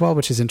around as well,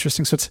 which is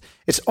interesting. So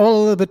it's all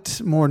a little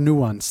bit more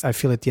nuanced, I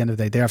feel, at the end of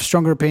the day. They have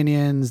stronger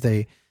opinions,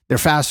 they're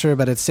faster,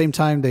 but at the same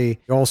time, they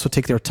also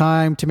take their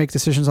time to make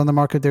decisions on the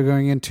market they're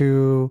going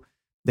into.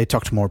 They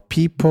talk to more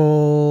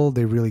people,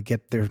 they really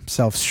get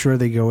themselves sure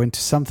they go into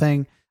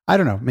something. I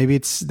don't know, maybe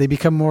they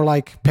become more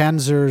like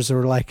panzers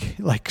or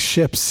like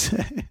ships.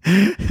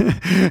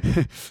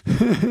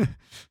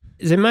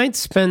 They might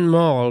spend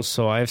more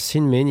also. I've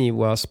seen many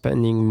who are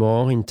spending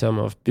more in terms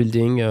of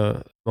building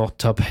a more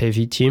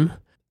top-heavy team.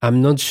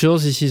 I'm not sure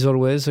this is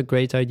always a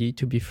great idea,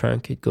 to be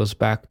frank. It goes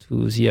back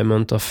to the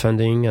amount of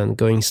funding and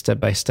going step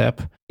by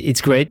step.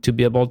 It's great to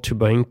be able to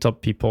bring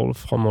top people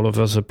from all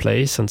over the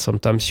place, and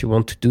sometimes you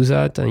want to do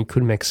that, and it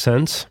could make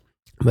sense.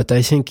 But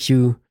I think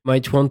you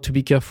might want to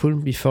be careful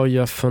before you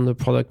have found a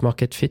product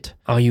market fit.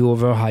 Are you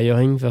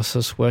over-hiring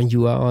versus where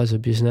you are as a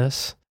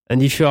business?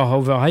 And if you are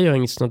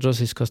over-hiring, it's not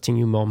just it's costing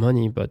you more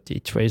money, but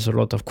it raises a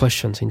lot of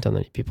questions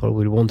internally. People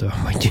will wonder,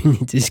 why do you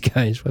need these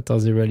guys? What are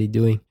they really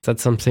doing?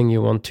 That's something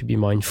you want to be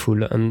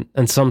mindful.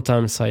 And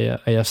sometimes I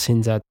have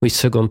seen that with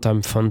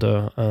second-time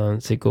founder,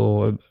 they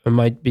go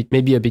might be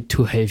maybe a bit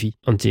too heavy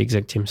on the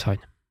exec team side.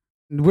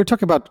 We're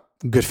talking about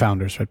good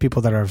founders, right?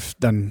 People that have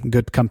done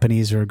good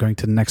companies or going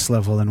to the next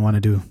level and want to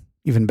do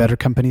even better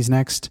companies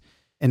next.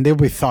 And they'll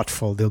be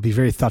thoughtful. They'll be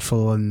very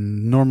thoughtful.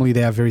 And normally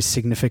they have very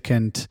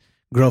significant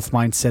growth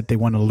mindset. They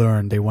want to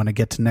learn. They want to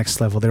get to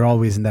next level. They're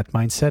always in that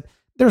mindset.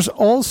 There's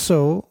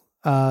also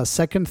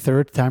second,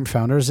 third time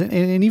founders,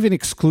 and even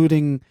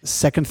excluding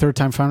second, third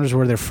time founders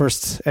where their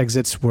first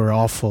exits were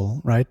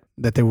awful, right?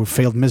 That they were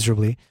failed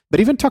miserably.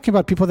 But even talking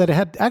about people that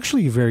had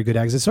actually very good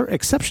exits or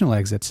exceptional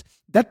exits,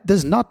 that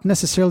does not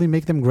necessarily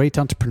make them great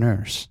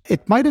entrepreneurs.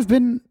 It might have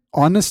been,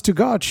 honest to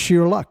God,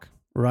 sheer luck,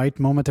 right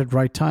moment at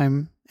right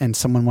time, and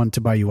someone wanted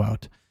to buy you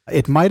out.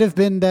 It might have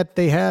been that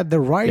they had the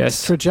right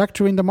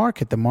trajectory in the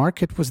market. The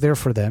market was there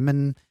for them,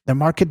 and the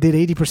market did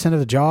 80% of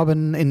the job,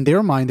 and in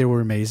their mind, they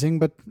were amazing,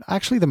 but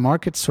actually the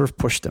market sort of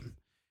pushed them,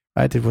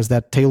 right? It was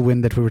that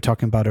tailwind that we were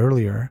talking about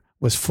earlier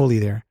was fully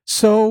there.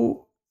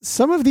 So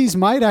some of these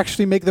might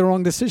actually make the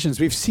wrong decisions.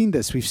 We've seen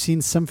this. We've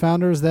seen some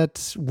founders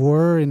that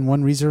were, in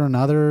one reason or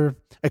another,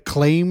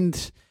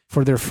 acclaimed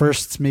for their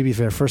first, maybe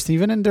their first,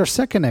 even in their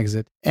second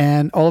exit.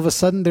 And all of a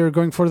sudden, they're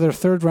going for their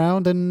third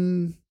round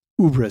and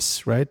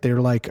hubris, right?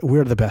 They're like,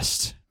 we're the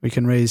best. We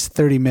can raise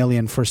 30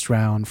 million first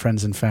round,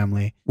 friends and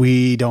family.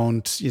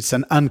 It's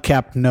an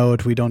uncapped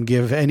note. We don't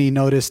give any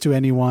notice to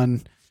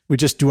anyone. We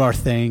just do our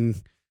thing.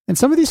 And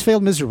some of these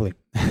failed miserably.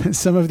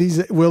 Some of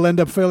these will end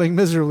up failing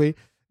miserably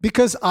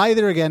because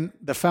either, again,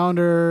 the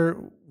founder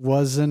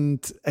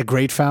wasn't a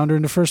great founder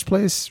in the first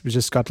place. We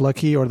just got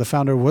lucky, or the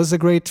founder was a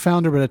great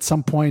founder, but at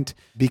some point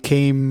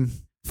became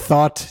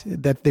thought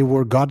that they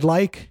were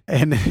godlike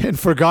and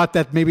forgot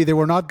that maybe they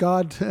were not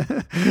God.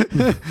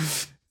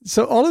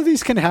 So all of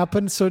these can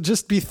happen. So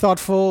just be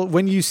thoughtful.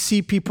 When you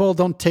see people,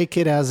 don't take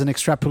it as an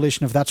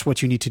extrapolation of that's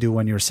what you need to do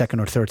when you're a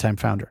second or third time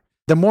founder.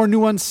 The more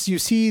nuance you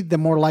see, the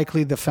more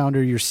likely the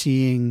founder you're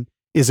seeing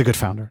is a good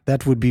founder.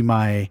 That would be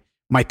my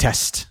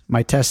test.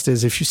 My test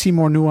is if you see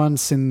more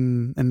nuance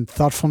and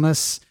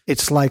thoughtfulness,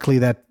 it's likely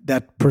that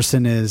that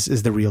person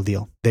is the real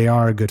deal. They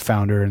are a good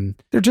founder and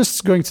they're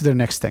just going to their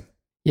next thing.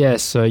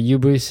 Yes,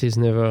 hubris is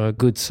never a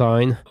good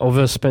sign.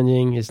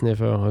 Overspending is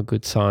never a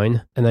good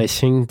sign. And I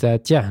think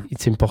that,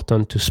 it's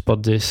important to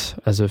spot this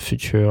as a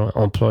future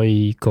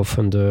employee,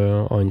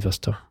 co-founder, or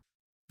investor.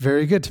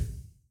 Very good.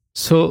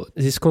 So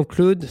this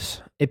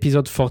concludes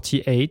episode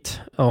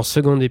 48, our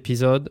second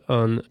episode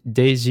on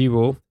day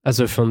 0 as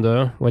a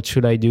founder. What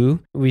should I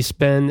do? We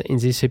spend in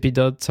this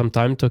episode some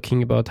time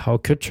talking about how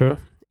culture,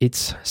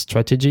 its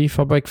strategy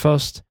for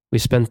breakfast. We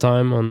spend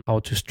time on how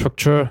to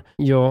structure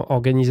your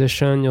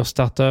organization, your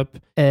startup,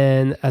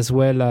 and as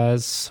well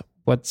as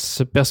what's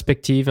the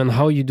perspective and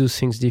how you do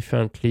things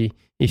differently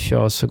if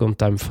you're a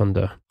second-time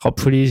founder.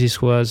 Hopefully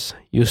this was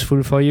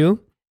useful for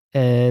you,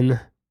 and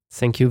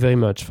thank you very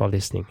much for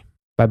listening.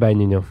 Bye-bye,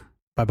 Nuno.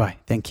 Bye-bye.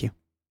 Thank you.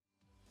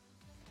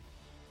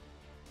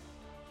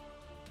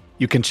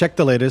 You can check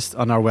the latest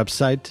on our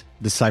website,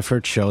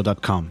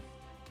 decipheredshow.com.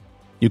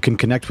 You can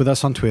connect with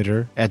us on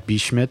Twitter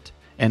 @bschmidt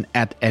and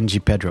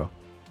 @ngpedro.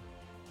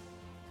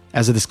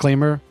 As a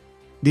disclaimer,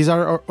 these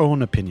are our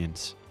own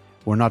opinions.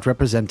 We're not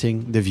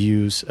representing the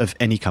views of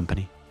any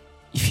company.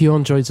 If you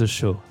enjoyed the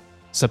show,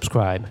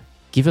 subscribe,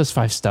 give us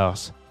 5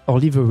 stars, or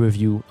leave a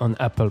review on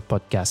Apple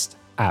Podcast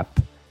app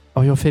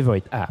or your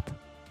favorite app,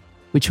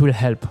 which will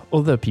help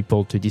other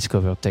people to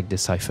discover Tech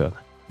Deciphered.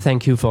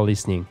 Thank you for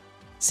listening.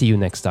 See you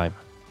next time.